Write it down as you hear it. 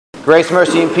Grace,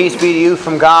 mercy, and peace be to you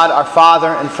from God our Father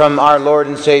and from our Lord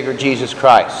and Savior Jesus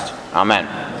Christ. Amen.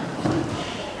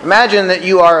 Imagine that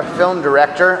you are a film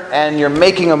director and you're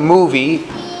making a movie,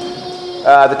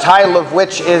 the title of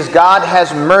which is God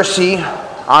Has Mercy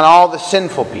on All the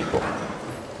Sinful People.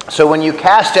 So when you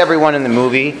cast everyone in the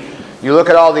movie, you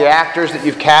look at all the actors that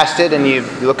you've casted and you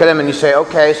look at them and you say,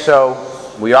 okay,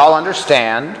 so we all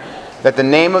understand that the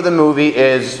name of the movie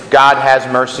is God Has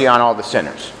Mercy on All the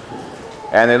Sinners.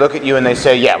 And they look at you and they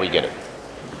say, yeah, we get it.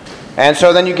 And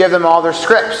so then you give them all their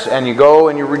scripts, and you go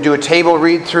and you do a table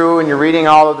read through, and you're reading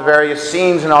all of the various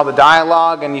scenes and all the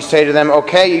dialogue, and you say to them,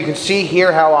 okay, you can see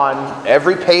here how on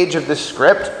every page of this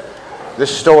script,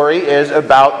 this story is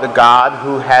about the God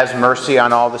who has mercy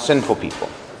on all the sinful people.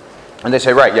 And they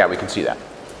say, right, yeah, we can see that.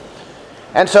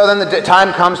 And so then the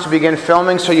time comes to begin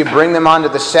filming, so you bring them onto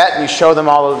the set, and you show them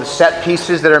all of the set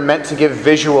pieces that are meant to give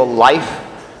visual life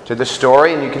to the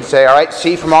story, and you can say, all right,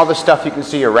 see from all the stuff you can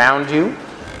see around you,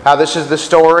 how this is the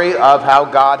story of how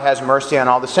God has mercy on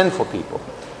all the sinful people.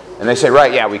 And they say,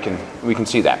 right, yeah, we can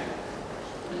see that.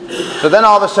 So then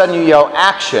all of a sudden you yell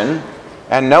action,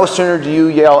 and no sooner do you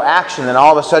yell action than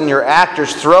all of a sudden your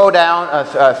actors throw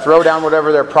down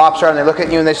whatever their props are, and they look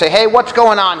at you and they say, hey, what's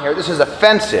going on here? This is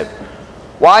offensive.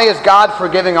 Why is God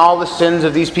forgiving all the sins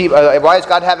of these people? Why is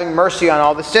God having mercy on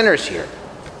all the sinners here?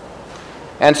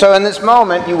 And so in this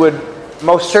moment, you would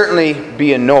most certainly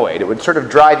be annoyed. It would sort of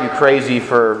drive you crazy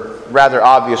for rather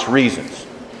obvious reasons.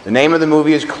 The name of the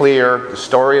movie is clear. The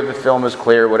story of the film is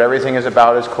clear. What everything is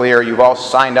about is clear. You've all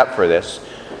signed up for this.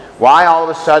 Why all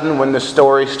of a sudden, when the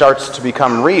story starts to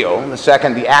become real, the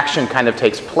second the action kind of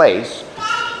takes place,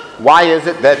 why is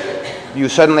it that you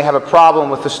suddenly have a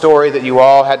problem with the story that you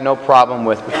all had no problem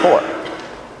with before?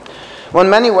 Well, in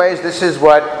many ways, this is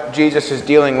what Jesus is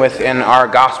dealing with in our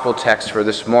gospel text for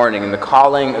this morning, in the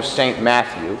calling of St.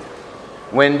 Matthew,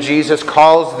 when Jesus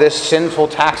calls this sinful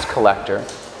tax collector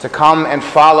to come and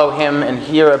follow him and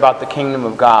hear about the kingdom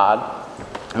of God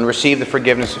and receive the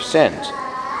forgiveness of sins.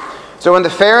 So when the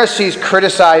Pharisees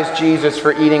criticized Jesus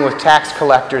for eating with tax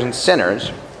collectors and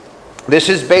sinners, this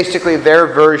is basically their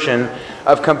version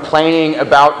of complaining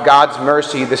about God's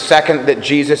mercy the second that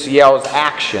Jesus yells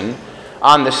action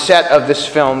on the set of this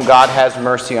film, God Has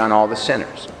Mercy on All the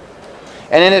Sinners.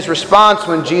 And in his response,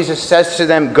 when Jesus says to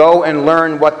them, go and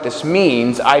learn what this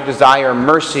means, I desire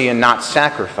mercy and not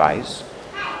sacrifice,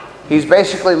 he's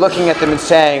basically looking at them and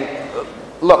saying,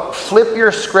 look, flip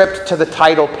your script to the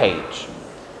title page.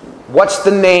 What's the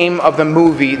name of the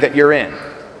movie that you're in?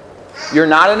 You're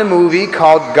not in a movie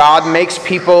called God Makes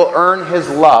People Earn His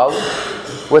Love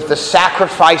with the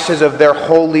sacrifices of their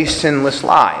holy, sinless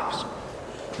lives.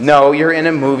 No, you're in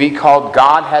a movie called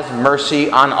God Has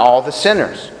Mercy on All the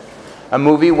Sinners. A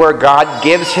movie where God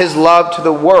gives His love to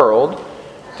the world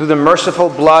through the merciful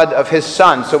blood of His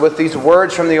Son. So with these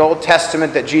words from the Old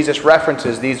Testament that Jesus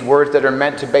references, these words that are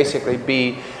meant to basically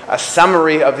be a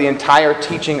summary of the entire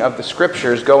teaching of the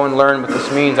Scriptures, go and learn what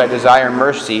this means, I desire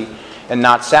mercy and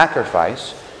not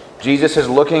sacrifice. Jesus is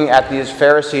looking at these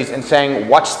Pharisees and saying,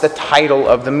 what's the title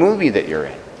of the movie that you're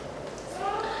in?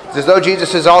 It's as though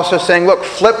Jesus is also saying, look,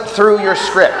 flip through your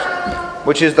script,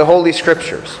 which is the Holy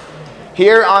Scriptures.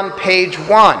 Here on page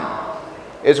 1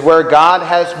 is where God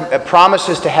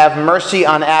promises to have mercy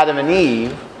on Adam and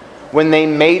Eve when they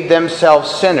made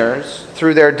themselves sinners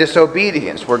through their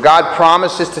disobedience, where God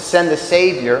promises to send a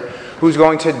Savior who's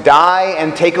going to die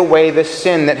and take away the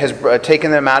sin that has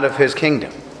taken them out of His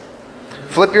kingdom.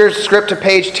 Flip your script to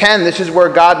page 10. This is where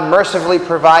God mercifully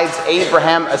provides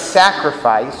Abraham a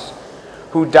sacrifice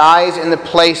who dies in the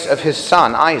place of his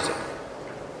son, Isaac.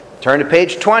 Turn to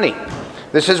page 20.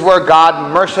 This is where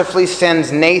God mercifully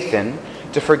sends Nathan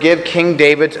to forgive King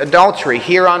David's adultery.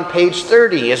 Here on page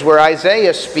 30 is where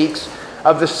Isaiah speaks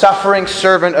of the suffering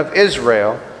servant of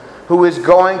Israel who is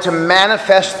going to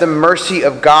manifest the mercy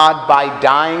of God by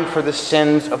dying for the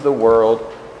sins of the world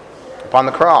upon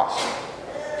the cross.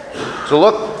 So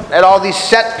look at all these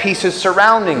set pieces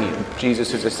surrounding you,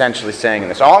 Jesus is essentially saying in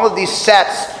this. All of these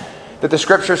sets that the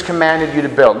Scriptures commanded you to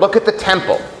build. Look at the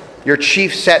temple, your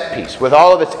chief set piece, with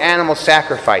all of its animal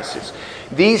sacrifices.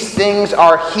 These things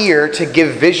are here to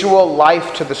give visual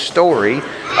life to the story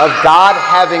of God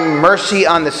having mercy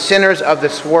on the sinners of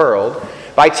this world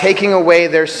by taking away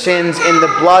their sins in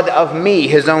the blood of me,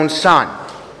 His own Son.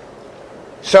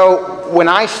 So when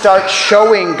I start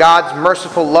showing God's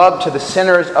merciful love to the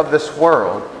sinners of this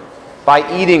world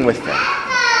by eating with them,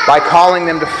 by calling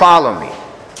them to follow me,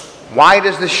 why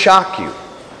does this shock you?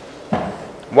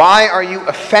 Why are you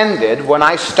offended when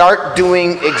I start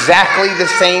doing exactly the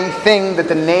same thing that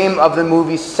the name of the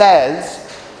movie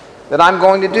says that I'm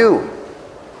going to do?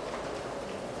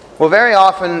 Well, very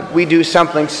often we do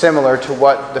something similar to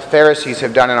what the Pharisees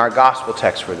have done in our gospel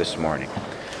text for this morning,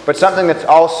 but something that's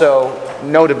also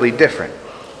notably different.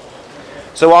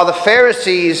 So while the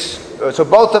Pharisees, so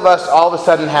both of us all of a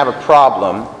sudden have a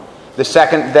problem the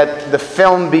second that the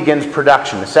film begins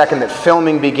production, the second that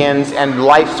filming begins and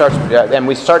life starts, and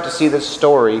we start to see this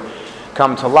story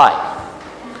come to life.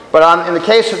 But in the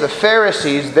case of the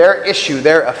Pharisees, their issue,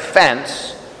 their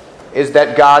offense, is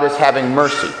that God is having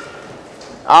mercy.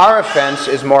 Our offense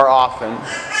is more often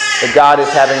that God is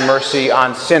having mercy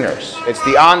on sinners. It's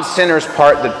the on sinners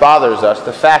part that bothers us,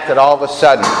 the fact that all of a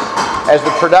sudden, as the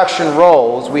production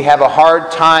rolls, we have a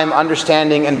hard time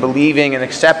understanding and believing and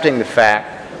accepting the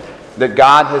fact that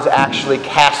God has actually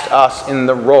cast us in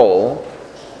the role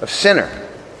of sinner.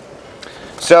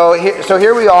 So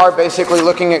here we are basically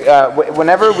looking at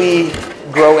whenever we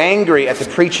grow angry at the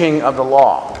preaching of the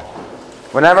law,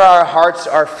 whenever our hearts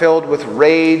are filled with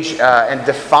rage and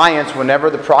defiance, whenever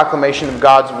the proclamation of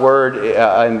God's word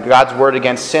and God's word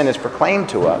against sin is proclaimed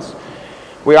to us,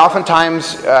 we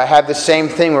oftentimes have the same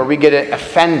thing where we get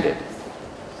offended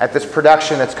at this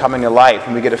production that's coming to life,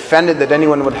 and we get offended that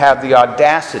anyone would have the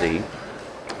audacity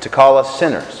to call us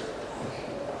sinners.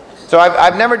 So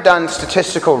I've never done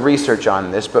statistical research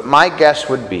on this, but my guess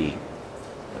would be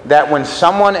that when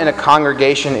someone in a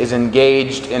congregation is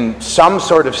engaged in some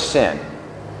sort of sin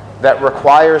that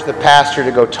requires the pastor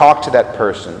to go talk to that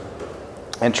person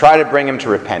and try to bring him to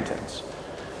repentance,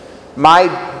 my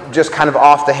just kind of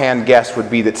off-the-hand guess would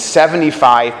be that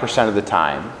 75% of the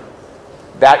time,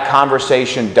 that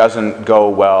conversation doesn't go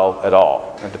well at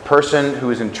all. That the person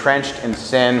who is entrenched in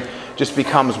sin just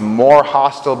becomes more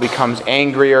hostile, becomes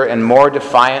angrier, and more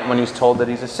defiant when he's told that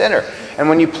he's a sinner. And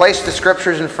when you place the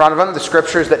scriptures in front of him, the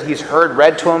scriptures that he's heard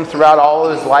read to him throughout all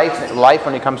of his life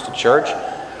when he comes to church,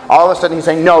 all of a sudden he's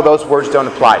saying, no, those words don't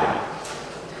apply to me.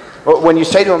 But when you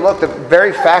say to him, look, the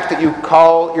very fact that you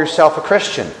call yourself a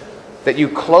Christian, that you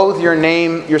clothe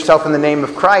yourself in the name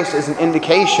of Christ, is an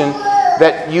indication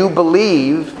that you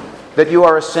believe that you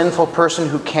are a sinful person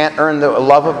who can't earn the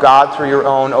love of God through your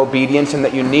own obedience, and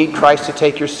that you need Christ to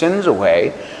take your sins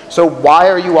away. So why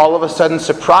are you all of a sudden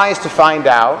surprised to find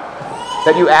out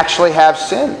that you actually have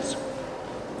sins?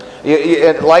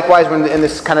 Likewise, when in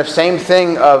this kind of same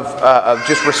thing of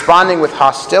just responding with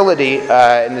hostility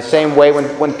in the same way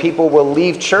when people will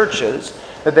leave churches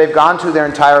that they've gone to their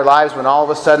entire lives, when all of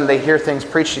a sudden they hear things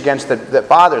preached against that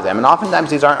bother them. And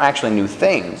oftentimes these aren't actually new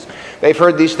things. They've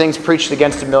heard these things preached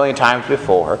against a million times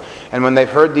before. And when they've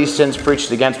heard these sins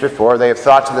preached against before, they have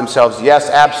thought to themselves, yes,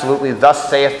 absolutely, thus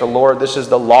saith the Lord, this is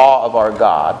the law of our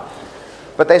God.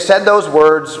 But they said those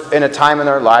words in a time in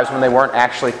their lives when they weren't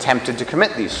actually tempted to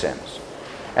commit these sins.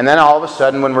 And then all of a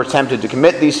sudden, when we're tempted to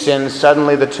commit these sins,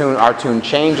 suddenly our tune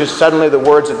changes. Suddenly the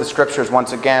words of the Scriptures,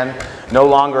 once again, no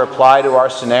longer apply to our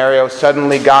scenario.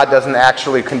 Suddenly God doesn't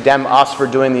actually condemn us for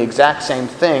doing the exact same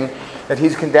thing that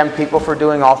He's condemned people for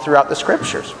doing all throughout the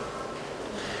Scriptures.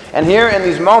 And here in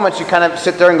these moments, you kind of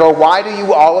sit there and go, why do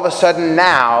you all of a sudden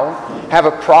now have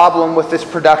a problem with this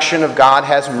production of God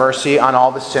has mercy on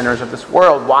all the sinners of this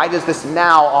world? Why does this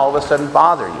now all of a sudden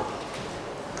bother you?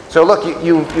 So look,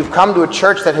 you've come to a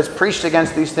church that has preached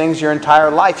against these things your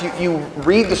entire life. You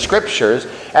read the Scriptures,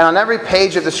 and on every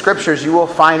page of the Scriptures you will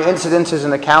find incidences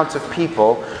and accounts of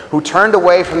people who turned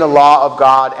away from the law of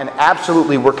God and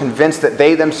absolutely were convinced that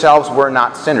they themselves were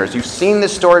not sinners. You've seen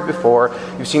this story before.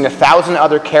 You've seen 1,000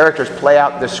 other characters play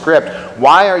out the script.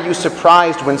 Why are you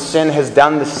surprised when sin has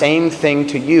done the same thing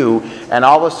to you and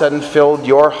all of a sudden filled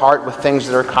your heart with things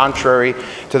that are contrary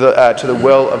to the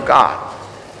will of God?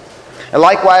 And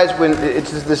likewise, when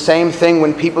it's the same thing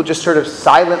when people just sort of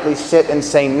silently sit and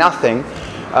say nothing,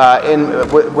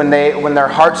 when their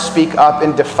hearts speak up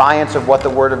in defiance of what the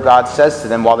Word of God says to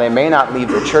them, while they may not leave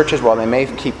their churches, while they may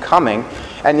keep coming,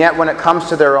 and yet when it comes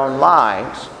to their own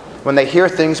lives, when they hear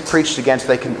things preached against,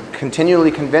 they can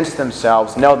continually convince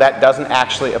themselves, no, that doesn't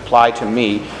actually apply to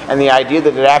me. And the idea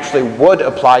that it actually would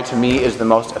apply to me is the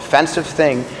most offensive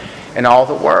thing in all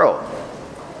the world.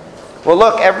 Well,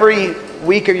 look, every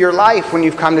week of your life when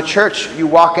you've come to church, you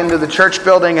walk into the church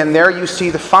building and there you see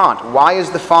the font. Why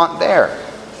is the font there?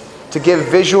 To give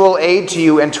visual aid to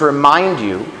you and to remind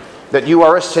you that you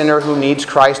are a sinner who needs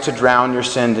Christ to drown your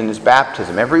sins in His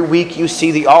baptism. Every week you see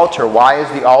the altar. Why is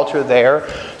the altar there?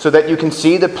 So that you can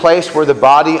see the place where the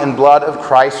body and blood of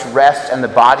Christ rests, and the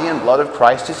body and blood of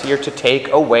Christ is here to take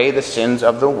away the sins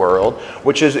of the world,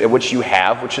 which is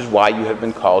why you have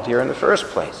been called here in the first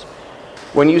place.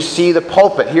 When you see the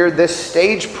pulpit, here this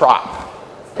stage prop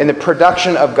in the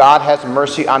production of God has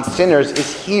mercy on sinners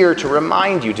is here to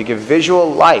remind you, to give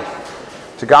visual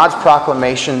life to God's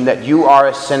proclamation that you are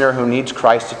a sinner who needs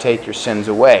Christ to take your sins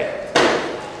away.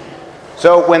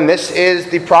 So when this is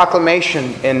the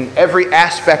proclamation in every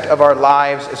aspect of our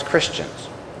lives as Christians,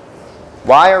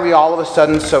 why are we all of a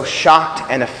sudden so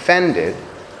shocked and offended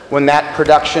when that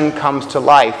production comes to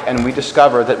life and we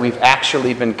discover that we've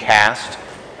actually been cast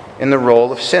in the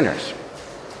role of sinners?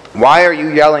 Why are you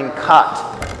yelling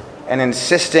cut and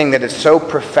insisting that it's so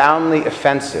profoundly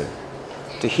offensive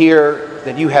to hear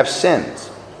that you have sins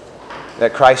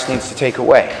that Christ needs to take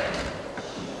away?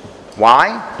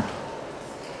 Why?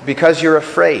 Because you're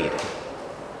afraid.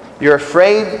 You're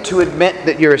afraid to admit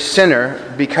that you're a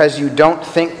sinner because you don't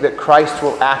think that Christ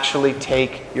will actually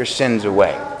take your sins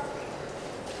away.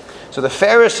 So the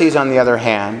Pharisees, on the other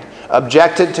hand,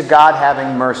 objected to God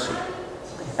having mercy.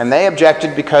 And they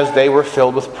objected because they were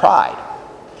filled with pride.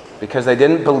 Because they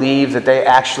didn't believe that they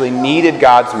actually needed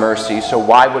God's mercy, so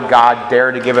why would God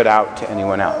dare to give it out to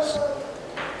anyone else?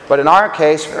 But in our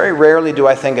case, very rarely do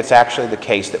I think it's actually the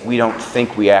case that we don't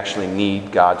think we actually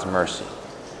need God's mercy.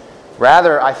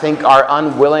 Rather, I think our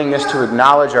unwillingness to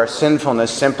acknowledge our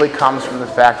sinfulness simply comes from the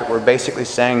fact that we're basically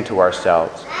saying to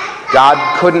ourselves,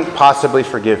 God couldn't possibly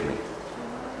forgive me.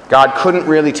 God couldn't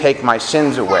really take my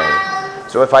sins away.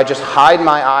 So if I just hide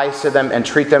my eyes to them and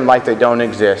treat them like they don't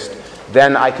exist,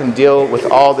 then I can deal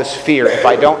with all this fear. If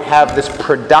I don't have this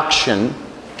production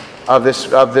of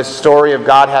this story of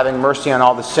God having mercy on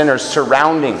all the sinners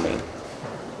surrounding me,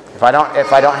 if I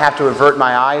don't have to avert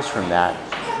my eyes from that,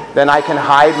 then I can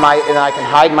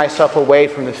hide myself away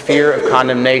from the fear of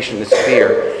condemnation, this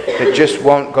fear that just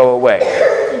won't go away.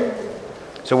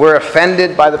 So we're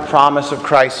offended by the promise of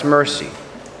Christ's mercy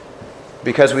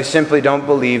because we simply don't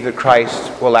believe that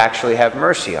Christ will actually have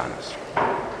mercy on us.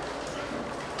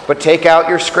 But take out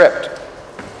your script.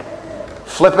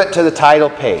 Flip it to the title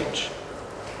page.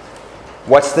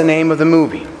 What's the name of the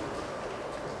movie?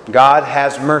 God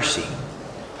has mercy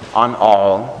on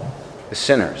all the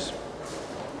sinners.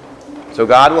 So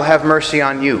God will have mercy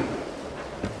on you.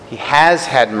 He has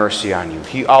had mercy on you.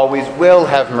 He always will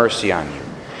have mercy on you.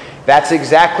 That's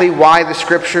exactly why the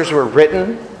scriptures were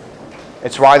written.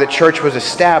 It's why the church was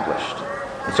established.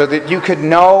 So that you could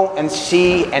know and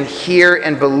see and hear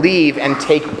and believe and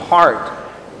take part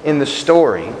in the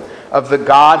story of the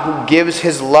God who gives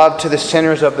his love to the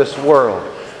sinners of this world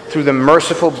through the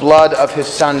merciful blood of his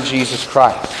Son, Jesus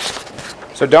Christ.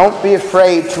 So don't be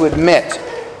afraid to admit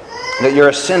that you're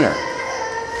a sinner,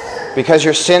 because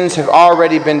your sins have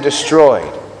already been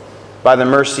destroyed by the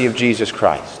mercy of Jesus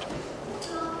Christ.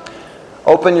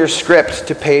 Open your script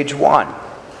to page 1.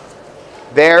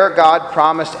 There, God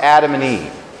promised Adam and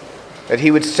Eve that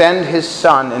he would send his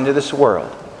Son into this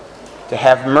world to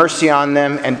have mercy on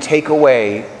them and take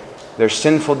away their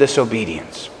sinful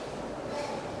disobedience.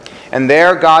 And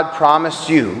there, God promised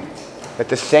you that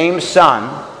the same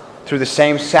Son, through the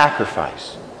same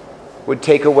sacrifice, would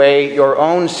take away your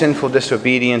own sinful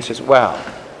disobedience as well.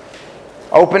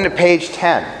 Open to page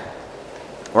 10,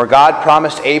 where God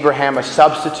promised Abraham a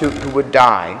substitute who would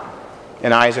die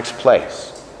in Isaac's place.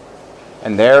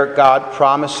 And there God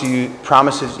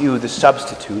promises you the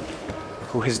substitute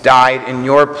who has died in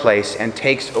your place and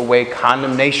takes away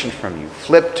condemnation from you.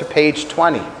 Flip to page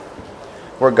 20,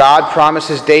 where God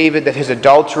promises David that his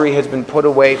adultery has been put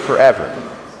away forever.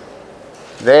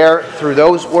 There, through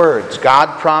those words,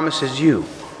 God promises you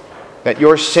that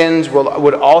your sins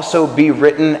would also be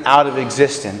written out of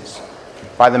existence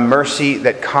by the mercy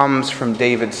that comes from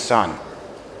David's Son.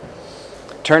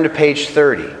 Turn to page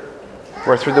 30.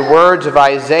 Where through the words of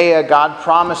Isaiah, God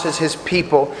promises his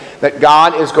people that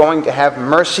God is going to have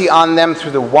mercy on them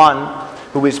through the one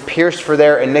who is pierced for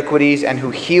their iniquities and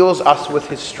who heals us with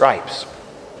his stripes.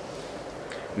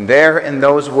 And there in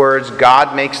those words,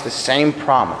 God makes the same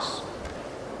promise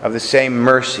of the same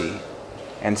mercy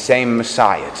and same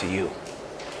Messiah to you.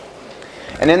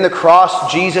 And in the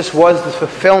cross, Jesus was the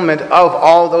fulfillment of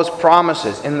all those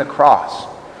promises in the cross.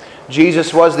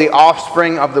 Jesus was the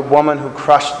offspring of the woman who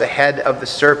crushed the head of the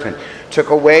serpent, took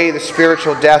away the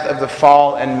spiritual death of the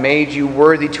fall, and made you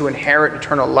worthy to inherit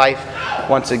eternal life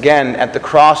once again. At the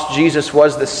cross, Jesus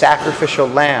was the sacrificial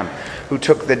lamb who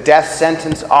took the death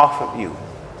sentence off of you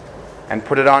and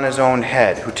put it on his own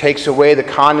head, who takes away the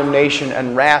condemnation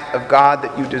and wrath of God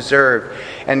that you deserve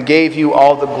and gave you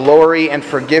all the glory and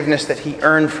forgiveness that he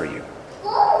earned for you.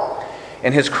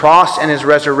 In his cross and his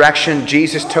resurrection,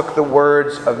 Jesus took the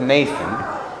words of Nathan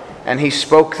and he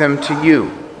spoke them to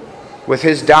you. With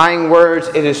his dying words,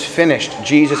 "It is finished,"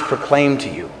 Jesus proclaimed to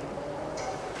you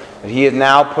that he had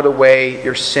now put away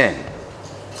your sin.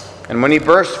 And when he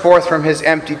burst forth from his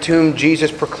empty tomb,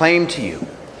 Jesus proclaimed to you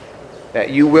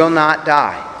that you will not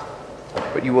die,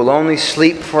 but you will only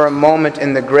sleep for a moment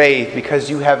in the grave, because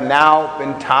you have now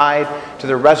been tied to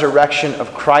the resurrection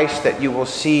of Christ that you will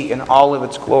see in all of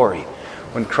its glory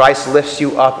when Christ lifts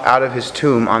you up out of his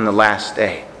tomb on the last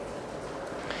day.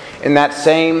 In that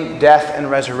same death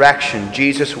and resurrection,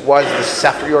 Jesus was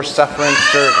your suffering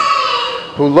servant,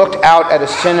 who looked out at a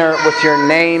sinner with your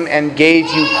name and gave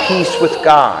you peace with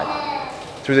God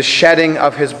through the shedding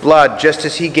of his blood, just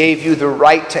as he gave you the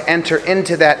right to enter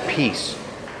into that peace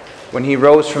when he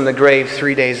rose from the grave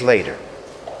 3 days later.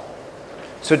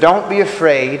 So don't be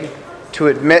afraid to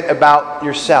admit about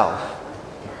yourself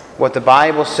what the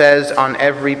Bible says on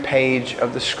every page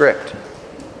of the script,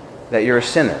 that you're a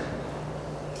sinner,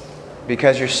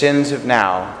 because your sins have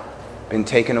now been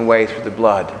taken away through the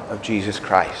blood of Jesus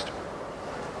Christ.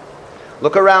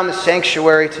 Look around the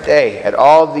sanctuary today at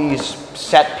all these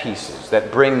set pieces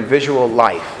that bring visual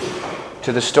life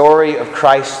to the story of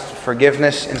Christ's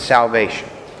forgiveness and salvation.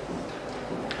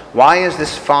 Why is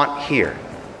this font here?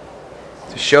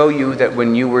 To show you that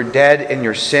when you were dead in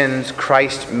your sins,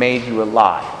 Christ made you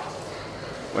alive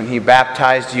when he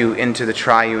baptized you into the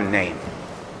triune name.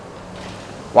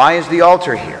 Why is the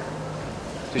altar here?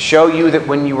 To show you that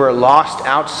when you were lost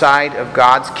outside of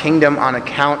God's kingdom on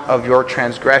account of your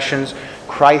transgressions,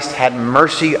 Christ had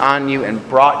mercy on you and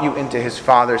brought you into his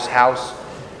Father's house,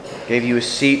 gave you a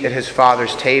seat at his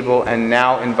Father's table, and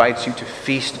now invites you to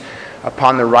feast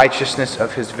upon the righteousness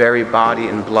of his very body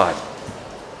and blood.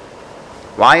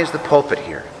 Why is the pulpit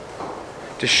here?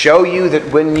 To show you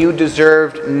that when you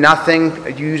deserved nothing,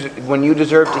 when you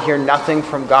deserved to hear nothing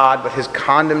from God but his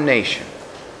condemnation,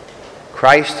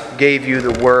 Christ gave you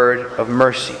the word of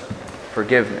mercy,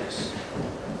 forgiveness,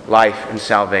 life, and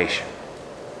salvation.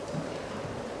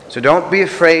 So don't be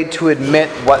afraid to admit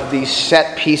what these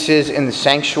set pieces in the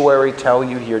sanctuary tell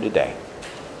you here today.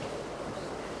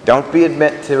 Don't be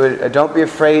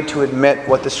afraid to admit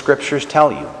what the scriptures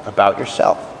tell you about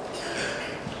yourself.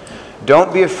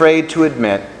 Don't be afraid to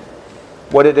admit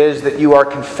what it is that you are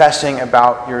confessing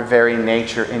about your very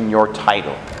nature in your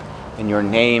title, in your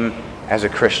name as a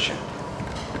Christian.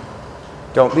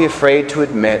 Don't be afraid to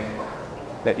admit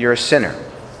that you're a sinner,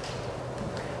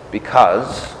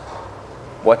 because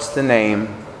what's the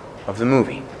name of the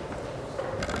movie?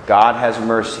 God has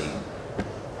mercy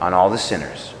on all the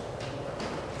sinners,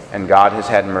 and God has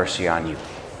had mercy on you.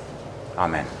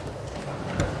 Amen.